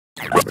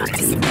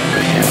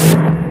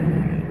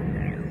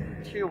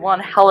1,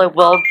 hello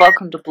world,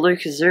 welcome to Blue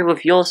Kazoo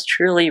with yours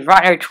truly,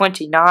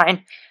 Rhino29.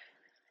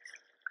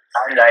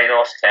 And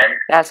ADOS10.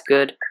 That's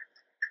good.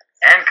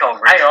 And Cold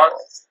Hang on,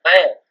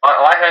 man,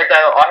 I heard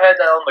that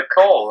on the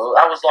call.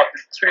 That was like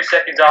 2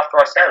 seconds after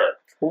I said it.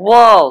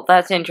 Whoa,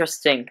 that's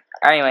interesting.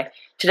 Anyway,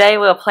 today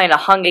we're playing a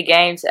Hunger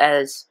Games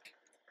as,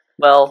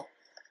 well,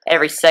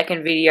 every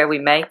second video we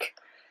make.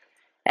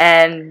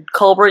 And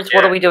Colbridge,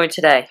 what are we doing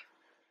today?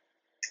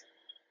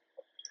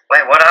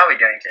 Wait, what are we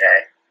doing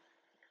today?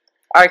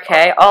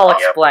 Okay, I'll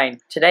explain.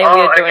 Today we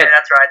are doing. Okay,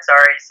 that's right.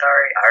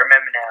 Sorry. I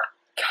remember now.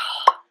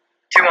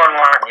 2 on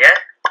 1, yeah?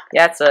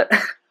 Yeah, that's it.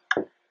 Okay,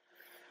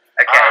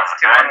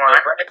 it's 2 on 1.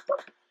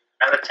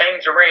 And the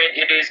teams are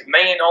in. It is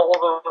me and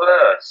Oliver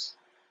verse.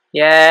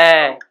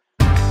 Yeah.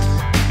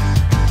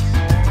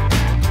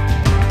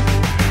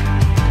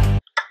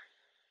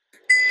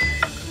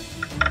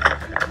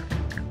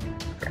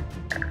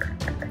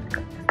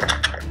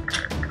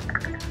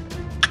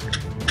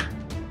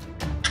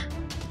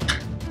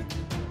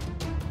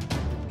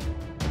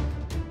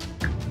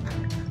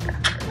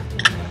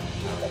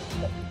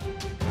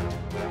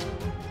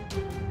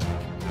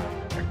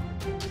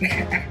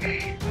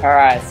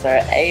 Alright, so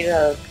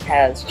Ada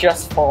has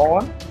just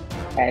fallen,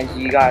 as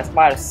you guys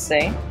might have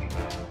seen.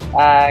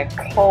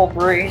 Cold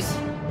Breeze,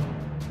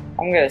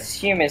 I'm going to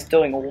assume is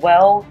doing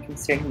well,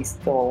 considering he's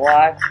still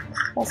alive.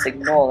 Let's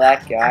ignore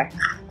that guy,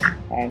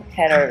 and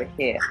head over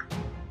here.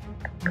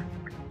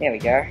 There we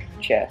go,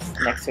 chest,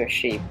 next to a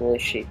sheep, blue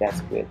sheep,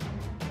 that's good.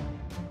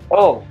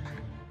 Oh,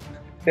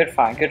 good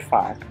find.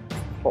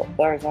 Put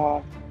those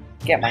on,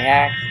 get my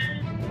axe.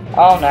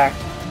 Oh no.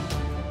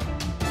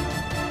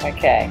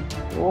 Okay,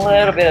 a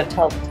little bit of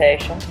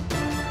teleportation,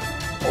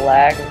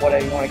 lag, or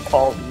whatever you want to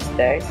call it these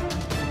days.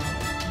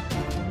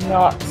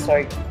 Not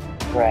so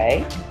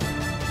great.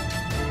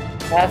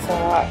 That's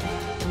alright.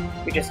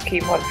 We just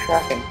keep on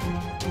trucking.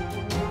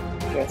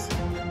 Just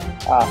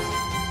us.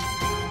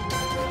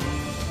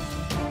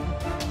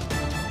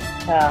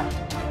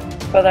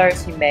 For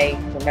those who may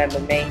remember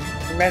me,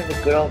 remember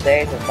the good old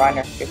days of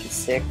Rhino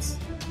 56?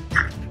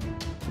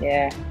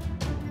 Yeah,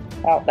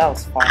 that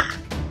was fun,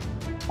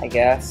 I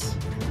guess.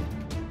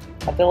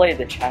 I deleted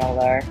the channel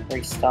though,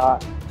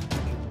 restart.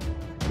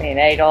 Me and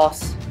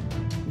ADOS,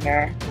 you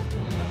know,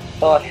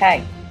 thought,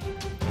 hey,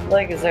 Blue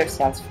Kazoo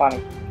sounds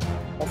funny.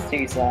 Let's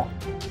use that.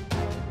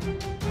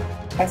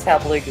 That's how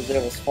Blue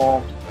Kazoo was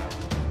formed.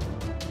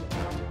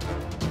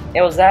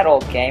 It was that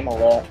old Game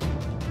Alert.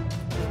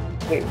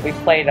 We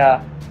played,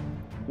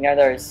 you know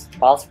those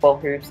basketball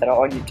hoops that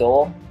are on your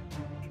door?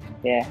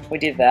 Yeah, we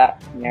did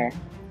that, you know.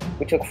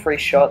 We took 3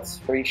 shots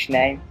for each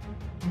name.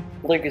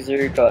 Blue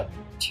Kazoo got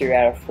 2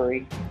 out of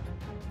 3.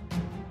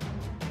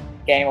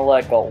 Game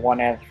Alert got 1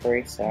 out of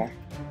 3, so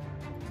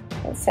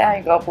that's how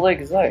you got Blue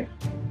Kazoo.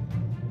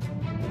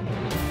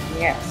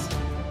 Yes.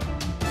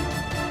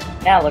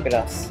 Now look at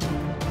us.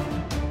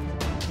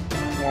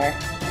 You know,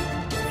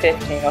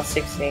 15 or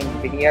 16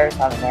 videos,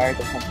 I don't know,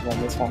 depends on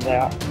when this one's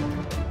out.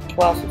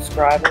 12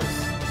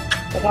 subscribers.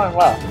 We're doing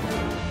well.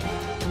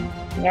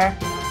 You know?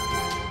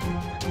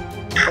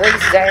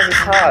 These days it's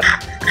hard.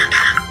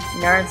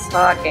 You know, it's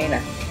hard getting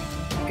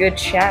a good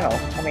channel.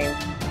 I mean,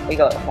 we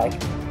got like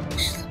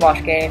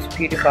Smosh Games,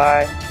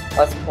 PewDiePie,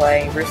 Let's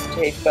Play, Rooster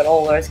Teeth, but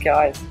all those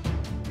guys,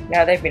 you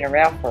know, they've been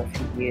around for a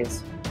few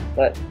years,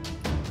 but,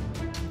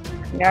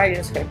 you know, you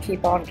just gotta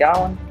keep on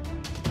going,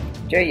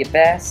 do your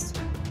best,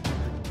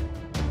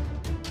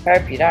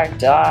 hope you don't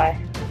die,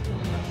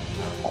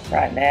 like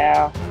right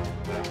now,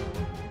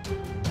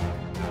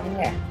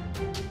 yeah.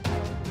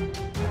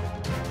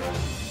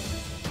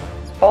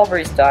 Has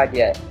Colbry's died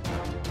yet?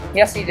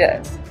 Yes he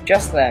does,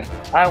 just then,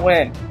 I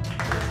win.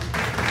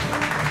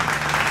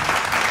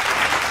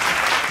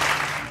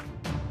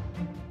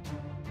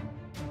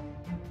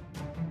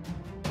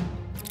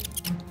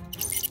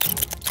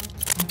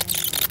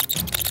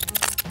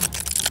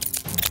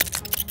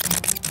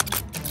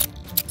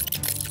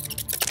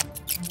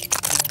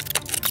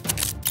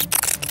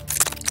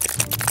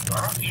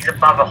 He's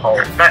above a hole.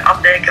 No,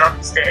 up there, go up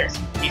the stairs.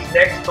 He's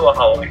next to a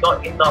hole, he's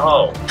not in the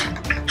hole.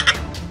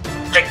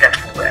 Take that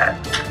fool out.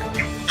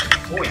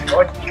 Oh,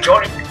 you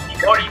got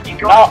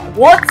him.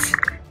 What?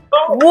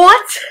 Oh.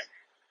 What?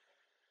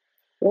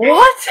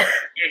 What?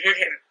 You hit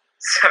him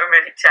so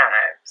many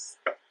times.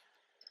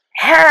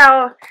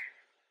 How?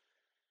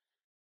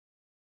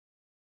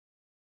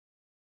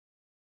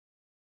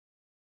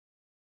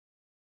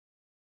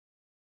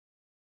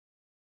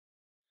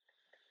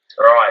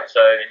 Alright, so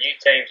the new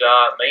teams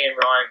are me and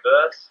Ryan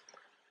verse.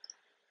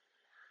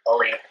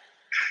 Ollie.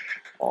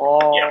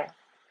 Oh. Yeah.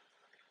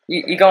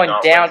 You're going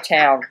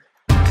downtown.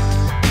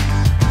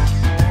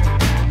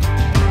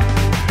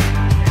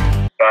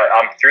 But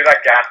through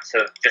that gap to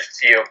just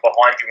to your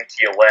behind you and to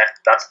your left,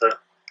 that's the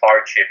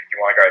pirate ship if you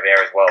want to go there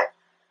as well.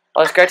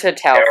 Let's go to the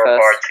tower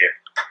first. Pirate ship.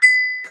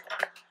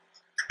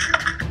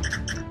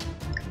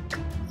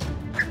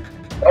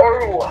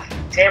 Oh,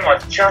 damn! I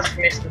just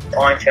missed the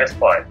iron chest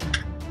plate.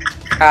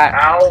 Alright,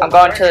 I'm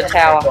going to the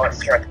tower.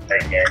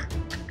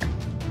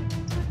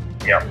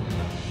 Yep.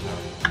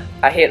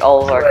 I hit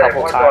Oliver a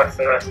couple Why times.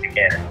 die first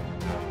again?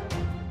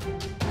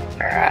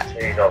 Alright.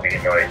 Jeez, I'll be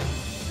annoyed.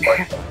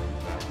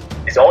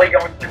 Is Ollie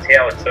going to the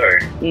tower too?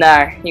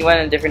 No, he went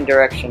in a different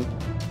direction.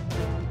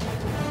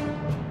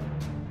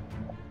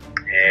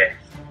 Yeah.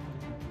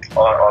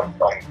 I'm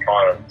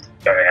kind of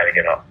don't know how to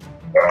get up.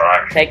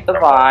 Alright. Take the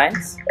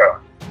vines.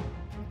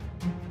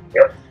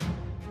 Yep.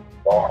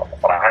 Well,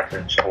 I have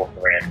to just walk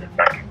around. There's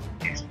nothing.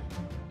 It's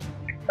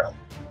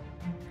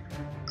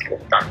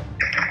done.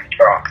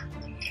 Alright.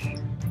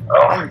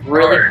 Oh, I'm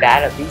really no.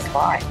 bad at these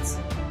vines.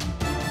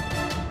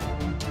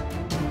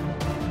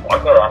 I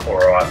got up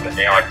alright, but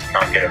now I just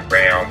can't get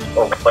around.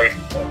 Oh, please.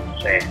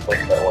 Jeez,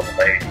 please that wasn't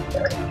me.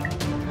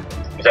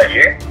 Was that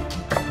you?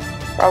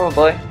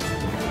 Probably.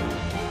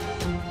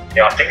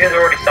 Yeah, I think there's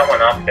already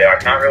someone up there. I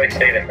can't really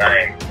see the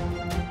name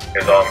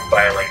because I'm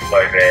failing so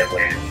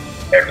badly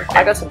at everything.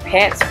 I got some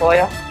pants for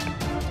you.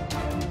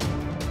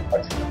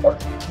 That's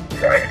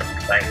great.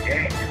 Thank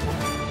you.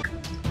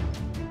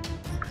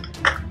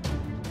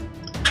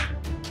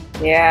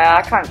 Yeah,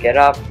 I can't get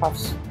up. I've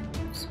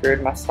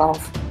screwed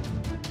myself.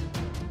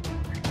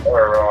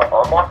 Alright,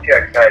 I might be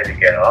okay to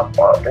get up.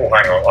 Oh,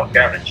 hang on. I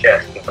found the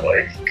chest at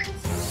least.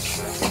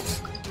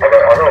 I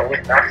got a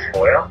wooden axe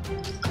for you.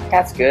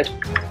 That's good.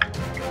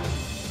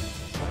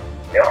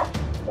 Yeah,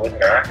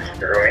 wooden axe,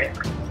 screw in.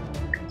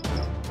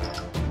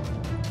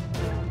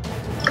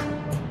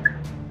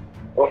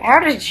 How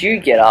did you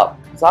get up?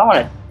 Because I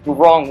went the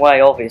wrong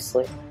way,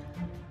 obviously.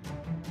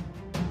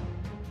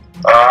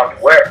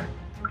 Where?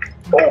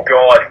 Oh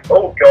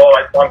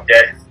god, I'm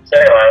dead. See you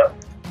later.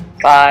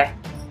 Bye.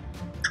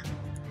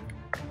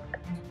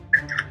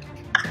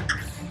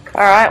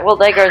 Alright, well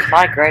there goes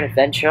my great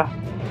adventure.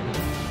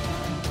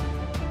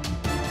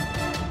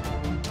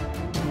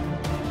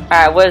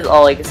 Alright, where's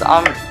Ollie? Because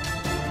I'm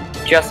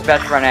just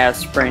about to run out of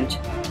sprint.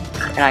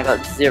 And I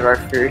got 0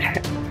 food.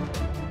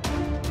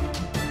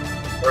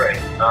 Right,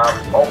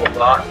 all the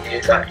bar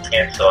is at the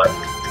campsite.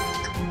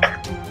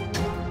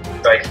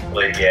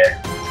 Basically,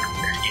 yeah,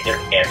 he's at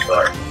the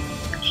campsite.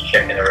 Just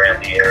checking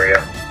around the area.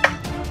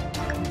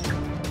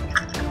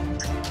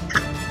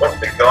 What's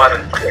the guy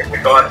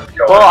that's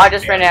Well, I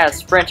just ran out of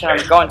sprint and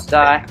I'm going to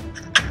die.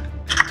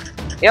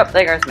 Yep,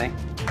 there goes me.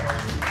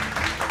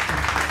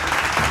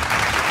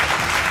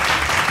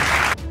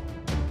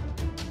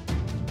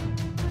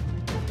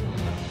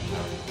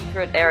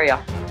 Secret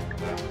area.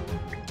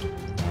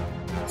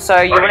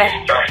 So you want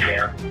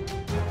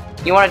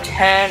to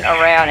turn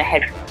around and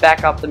head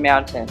back up the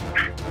mountain.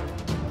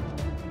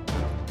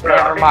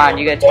 Never mind,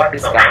 you gotta take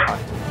this guy on.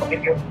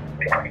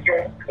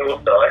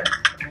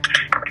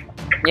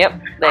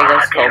 Yep, there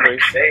goes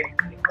Colby's.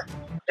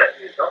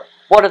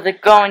 What are they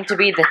going to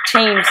be the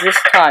teams this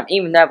time?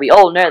 Even though we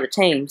all know the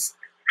teams.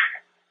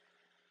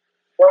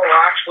 Well,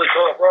 I actually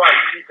got it right.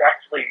 He's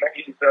actually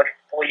me versus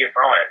Ollie and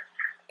Ryan.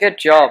 Good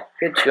job,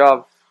 good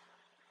job.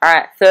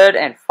 Alright, third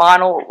and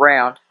final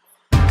round.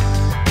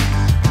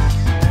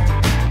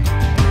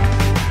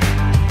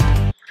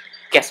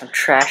 Get some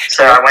trash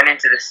talk. So I went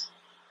into this.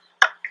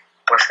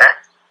 What's that?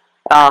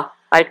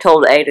 I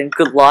told Aiden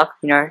good luck,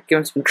 you know, give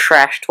him some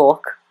trash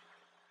talk.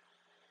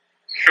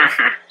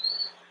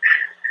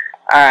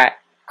 Alright,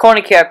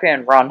 cornucopia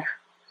and run.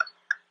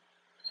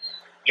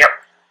 Yep.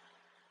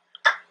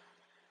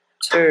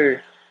 2,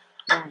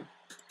 1.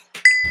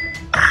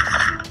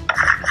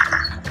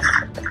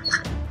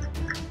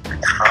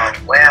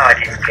 Wow, I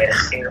didn't get a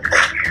single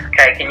thing.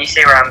 Okay, can you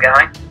see where I'm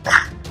going?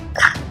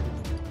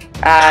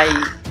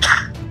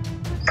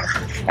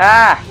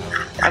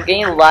 I'm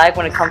getting lag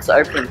when it comes to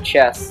opening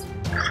chests.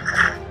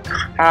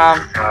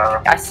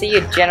 I see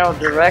your general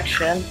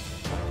direction.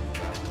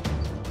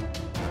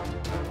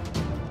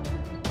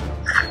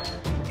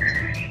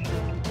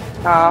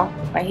 Oh,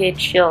 I hear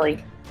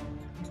chili.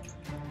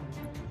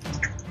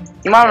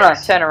 You might want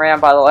to turn around,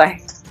 by the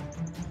way.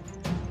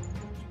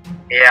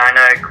 Yeah, I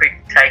know. Quick,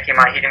 take him.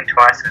 I hit him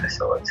twice with a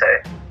sword, so...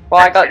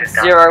 Well, I got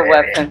 0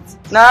 weapons.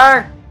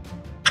 No!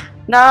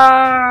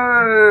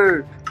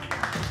 No!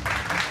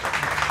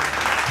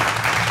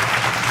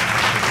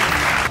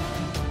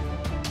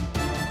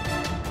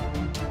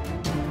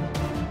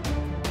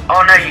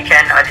 Oh no, you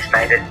can. I just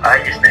made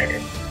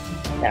it.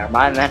 Never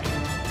mind then.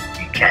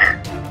 You can.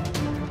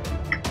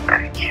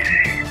 Okay.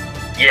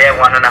 Yeah,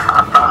 1.5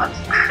 hearts.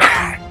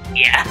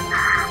 Yeah.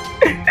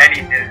 And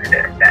he did it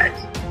at that.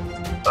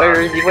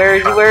 Where is he? Where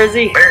is he? Where is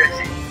he? Where is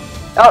he?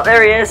 Oh,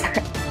 there he is.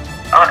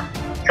 Oh,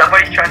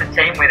 somebody's trying to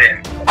team with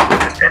him.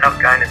 They're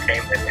not going to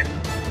team with him.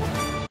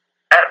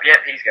 Oh,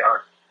 yep, he's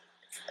gone.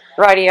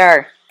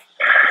 Rightio.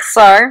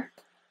 So,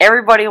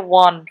 everybody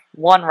won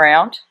 1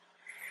 round.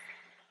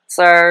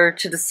 So,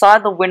 to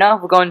decide the winner,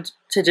 we're going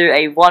to do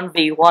a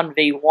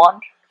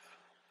 1v1v1.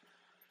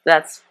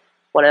 That's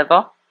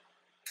whatever.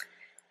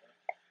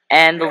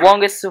 And the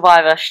longest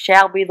survivor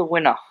shall be the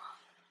winner.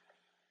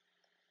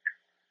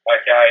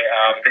 Okay,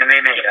 It's gonna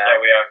be me,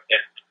 so we have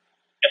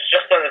it's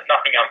just so there's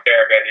nothing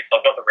unfair about this.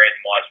 I've got the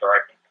randomizer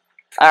open.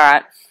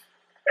 Alright.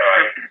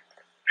 Alright,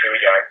 here we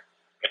go.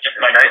 But just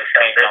make There's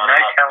sure the no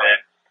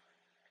telling.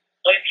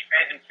 completely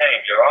random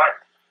teams, alright?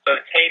 So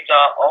the teams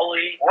are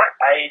Ollie,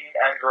 Aiden,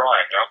 and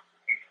Ryan, right?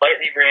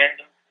 Completely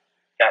random.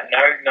 Got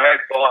no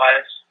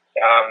bias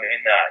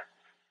in that.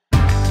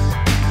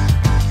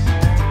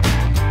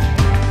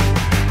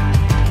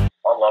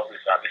 I love this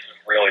one. This is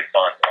really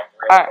fun. I'm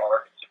really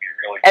excited to be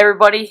really fun.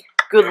 Everybody,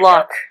 good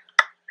luck.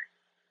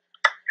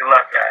 Good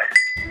luck, guys.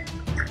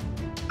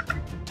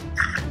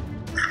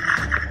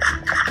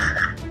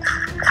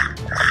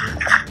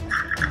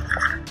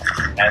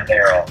 And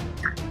they're off.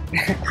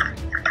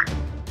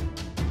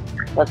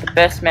 Let the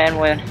best man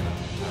win.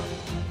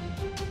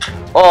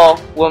 Or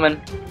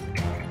woman.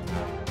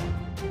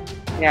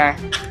 Yeah.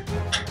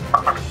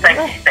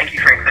 Thank you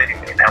for including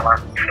me in that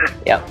one.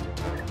 Yep.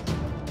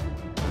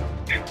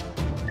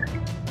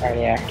 Oh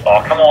yeah.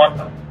 Oh, come on.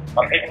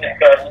 I'm hitting this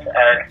person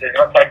and they're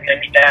not taking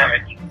any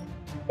damage.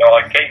 So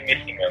I keep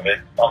missing them, but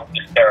I'm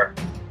just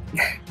terrible.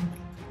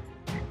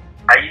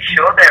 Are you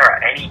sure there are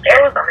any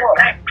deaths on this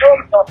map?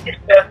 This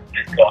person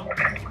just got them.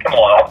 Come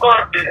on, I've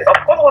got to hit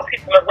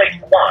them at least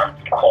once.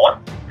 Come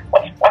on.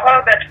 I've had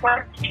about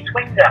 20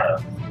 swings at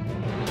them.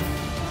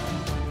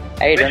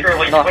 Aiden,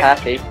 Literally not 20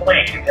 happy.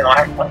 swings and I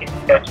haven't hit the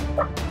person.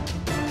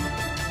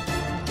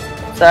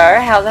 So,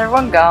 how's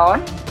everyone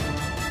going?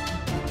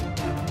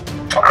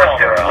 I'm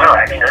doing well,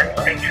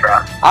 actually. Thanks,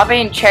 Russ. I'm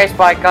being chased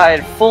by a guy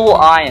in full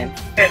iron.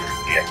 Yeah.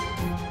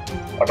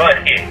 I got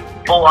it here.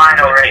 Full line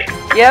already.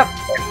 Yep.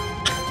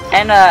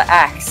 And a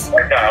axe.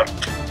 Okay, I'm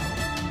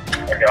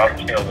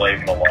just gonna leave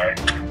him alone.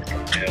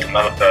 There's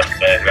another person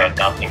there who has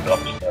nothing, but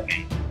I'm just gonna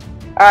be...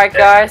 Alright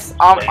guys,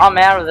 I'm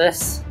out of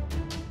this.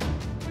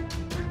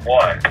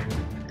 Why?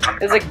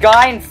 There's a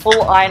guy in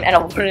full iron and a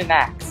wooden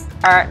axe.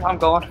 Alright, I'm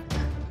going.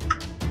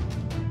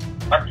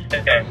 I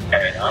think that's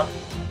fair enough.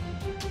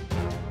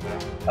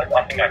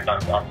 I think I've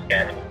done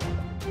understandable.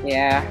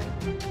 Yeah.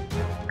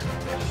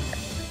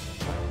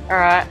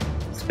 Alright,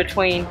 it's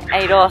between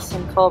Ados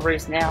and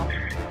Colbury's now.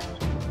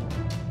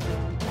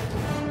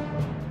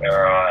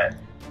 Alright.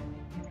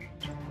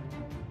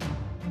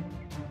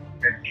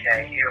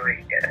 Okay, here we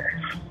go.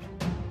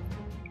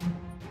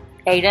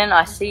 Aiden,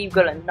 I see you've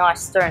got a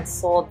nice stone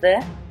sword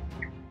there.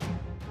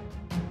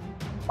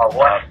 I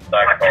was so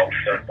cold.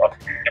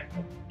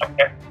 I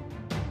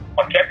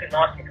kept it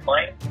nice and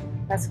clean.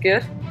 That's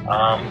good.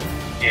 I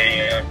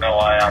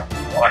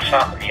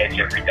sharpen the edge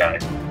every day.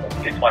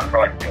 It's my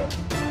pride to it.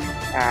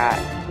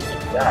 Alright.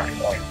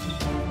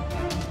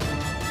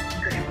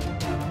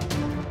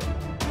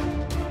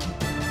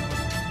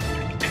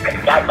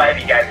 That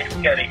baby game, this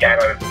is going to be game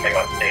over for me, I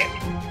think.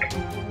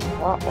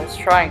 Well, let's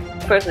try and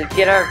quickly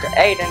get over to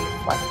Aiden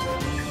if my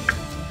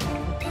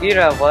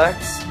computer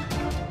works.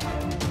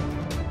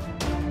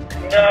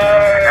 No!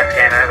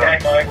 Game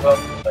over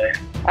for me.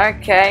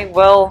 Okay,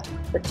 well,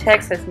 the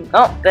text has...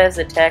 Oh, there's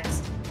the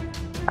text.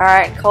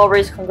 Alright,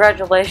 Colbury's,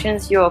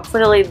 congratulations. You are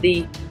clearly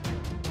the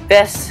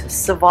best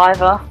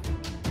survivor.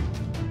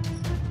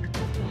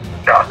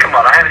 Oh, come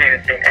on, I haven't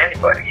even seen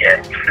anybody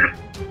yet.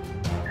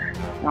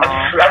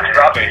 That's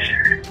rubbish.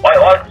 I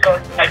was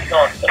taking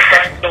on a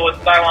stone sword,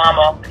 no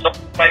armor.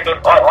 I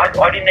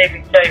didn't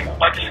even see.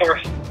 I just saw a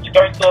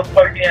stone sword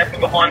poking out from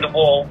behind the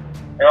wall,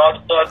 and I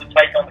decided to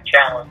take on the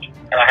challenge,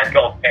 and I had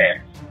gold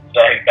pants. So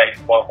they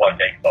spoiled by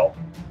default.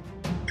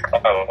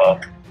 Oh well.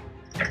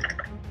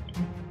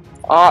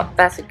 Oh,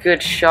 that's a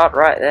good shot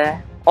right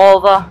there.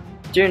 Oliver,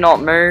 do not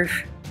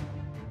move.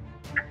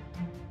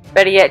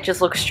 Better yet,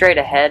 just look straight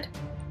ahead.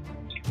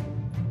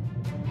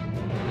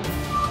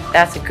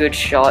 That's a good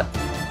shot.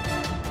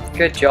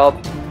 Good job.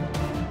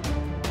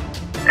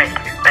 Thank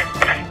you.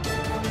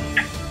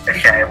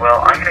 Okay,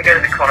 well, I'm gonna go to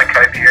the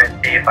cornucopia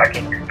and see if I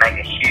can just make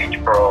a huge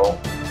brawl.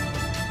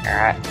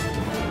 Alright.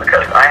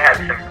 Because I have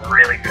some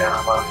really good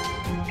armor,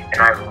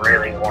 and I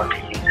really want to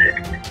use it.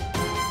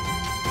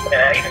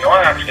 Yeah, even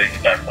I actually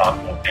don't like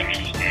what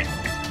Biggie did.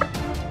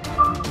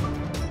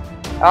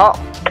 Oh,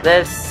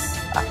 there's...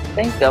 I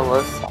think there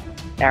was...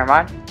 Never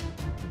mind.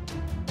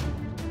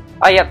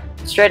 Oh, yep.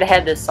 Straight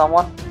ahead there's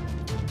someone.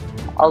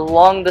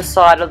 Along the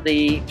side of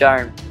the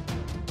dome.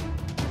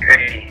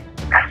 Goody.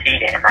 I see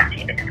them.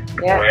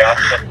 Yeah.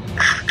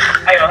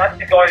 Hey, that's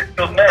the guy who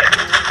killed me. The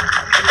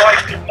guy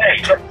who killed me.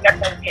 He got back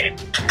on hit.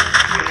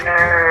 No.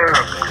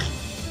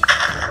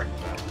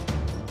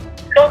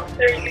 Stop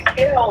saying you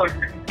killed.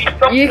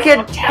 You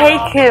can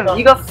take him!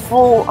 You got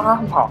full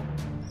armor.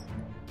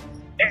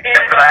 Yeah,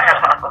 but I have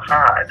half a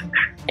heart.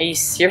 Are you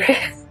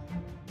serious?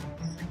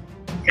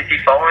 Is he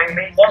following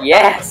me?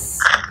 Yes!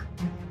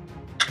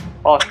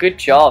 Oh, good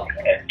job.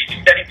 Yeah, he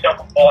just set himself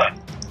on fire.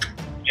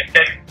 Did you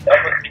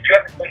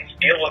have to put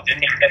steel or did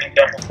he set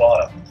himself on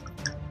fire?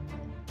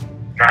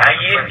 No,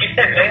 you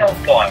set me on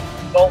fire.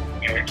 Well,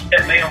 you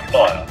set me on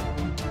fire.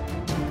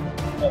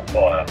 On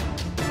fire.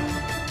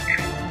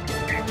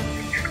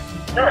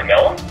 No,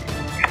 Melon.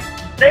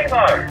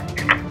 Nemo!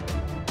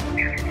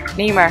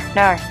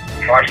 No.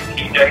 Right,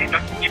 he's doing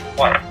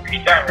right,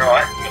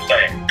 you're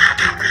saying.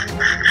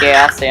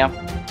 Yeah, I see him.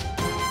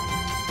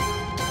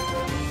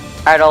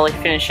 Alright, Ollie,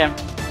 finish him.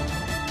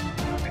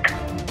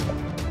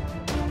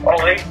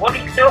 Ollie, what are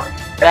you doing?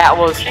 That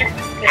was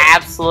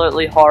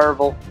absolutely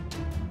horrible.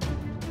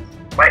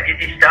 Wait, is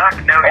he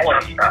stuck? No, he's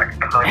not stuck.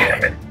 Oh,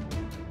 yeah.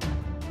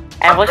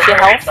 And what's your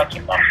health?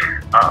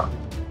 Oh.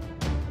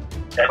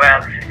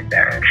 Well, this is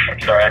embarrassing. I'm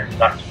sorry, I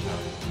sucked.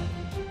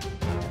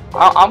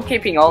 I'm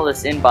keeping all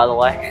this in, by the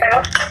way.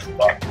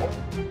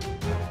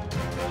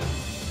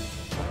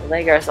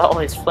 There goes all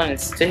his flint and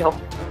steel.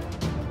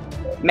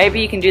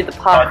 Maybe you can do the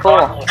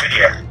parkour.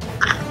 Video.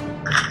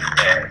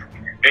 Yeah.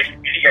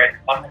 Video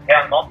on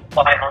how not to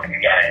play Hunger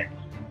Games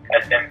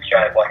as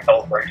demonstrated by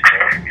Cold Breeze.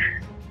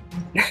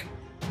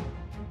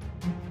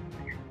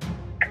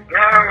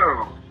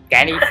 No!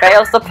 And he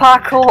fails the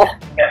parkour.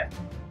 Yeah.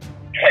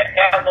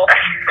 How not to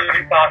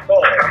do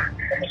parkour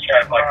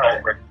demonstrated by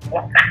Cold Breeze.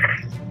 What?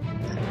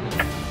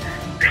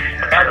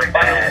 How to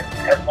fail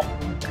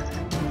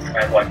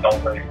as like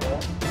Cold Breeze.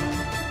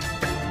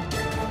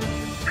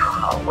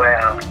 Oh,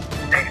 well.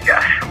 Thanks,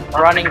 guys.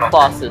 Running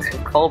classes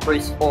with Cold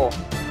Breeze 4.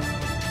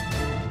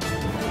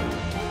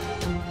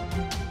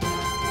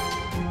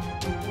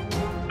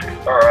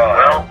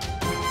 Alright.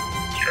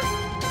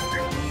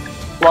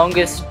 Well,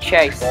 Longest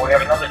chase. Well, we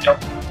have another job.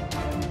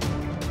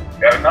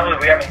 We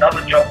have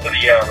another job for the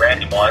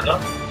randomizer.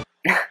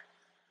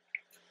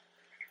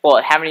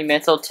 What, how many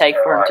minutes it'll take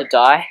for him to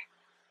die?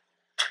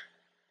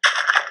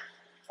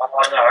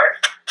 I know.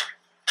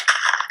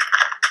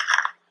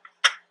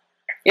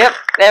 Yep,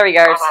 there he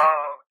goes.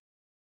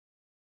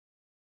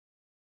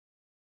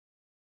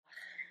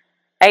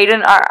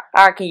 Aiden, I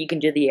reckon you can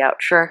do the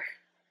outro.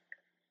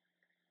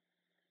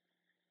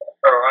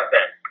 Alright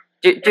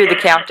then. Do the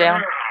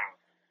countdown.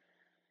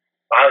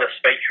 I have a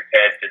speech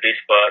prepared for this,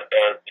 but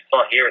it's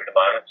not here at the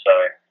moment, so...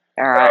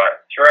 Alright.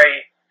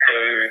 3,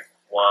 2,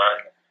 1.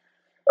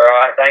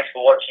 Alright, thanks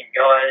for watching,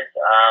 guys.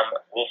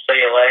 We'll see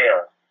you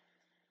later.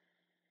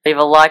 Leave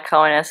a like,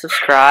 comment, and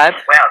subscribe.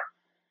 well,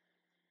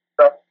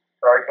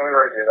 Sorry, can we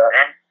redo that?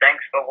 and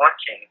thanks for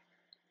watching.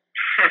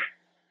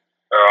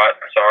 Alright,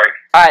 sorry.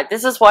 Alright,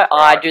 this is why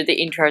I do the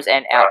intros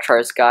and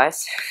outros,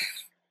 guys.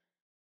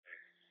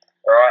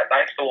 Alright,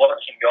 thanks for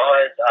watching,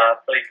 guys.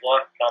 Please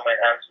like, comment,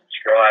 and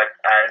subscribe,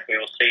 and we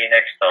will see you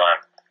next time.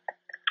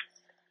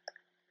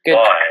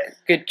 Bye.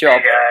 Good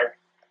job. Hey, guys.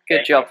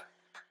 Good job.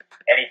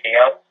 Anything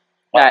else?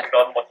 No. I've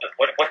forgotten what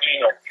do you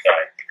normally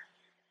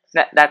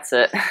say? That's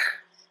it.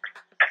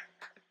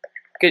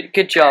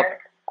 Good job.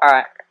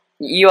 Alright.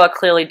 You are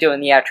clearly doing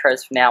the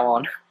outros from now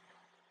on.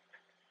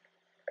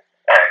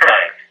 Oh,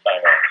 thanks.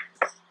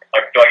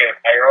 Do I get a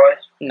pay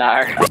rise?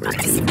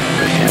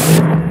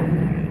 No.